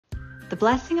The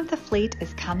Blessing of the Fleet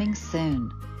is coming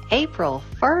soon, April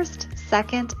 1st,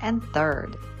 2nd, and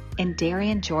 3rd in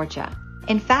Darien, Georgia.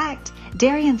 In fact,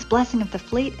 Darien's Blessing of the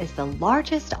Fleet is the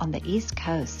largest on the East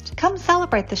Coast. Come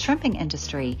celebrate the shrimping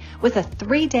industry with a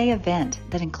 3-day event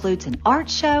that includes an art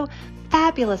show,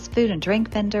 fabulous food and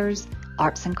drink vendors,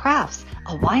 arts and crafts,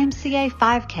 a YMCA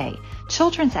 5K,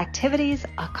 children's activities,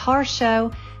 a car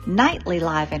show, nightly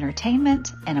live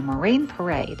entertainment, and a marine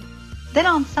parade. Then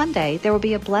on Sunday, there will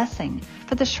be a blessing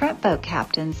for the shrimp boat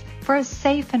captains for a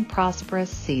safe and prosperous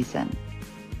season.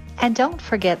 And don't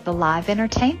forget the live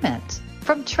entertainment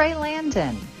from Trey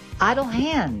Landon, Idle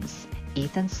Hands,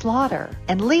 Ethan Slaughter,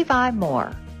 and Levi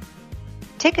Moore.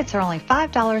 Tickets are only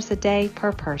 $5 a day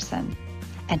per person,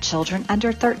 and children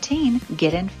under 13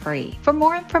 get in free. For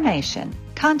more information,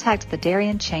 contact the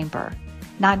Darien Chamber,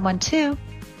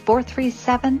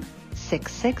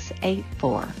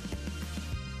 912-437-6684.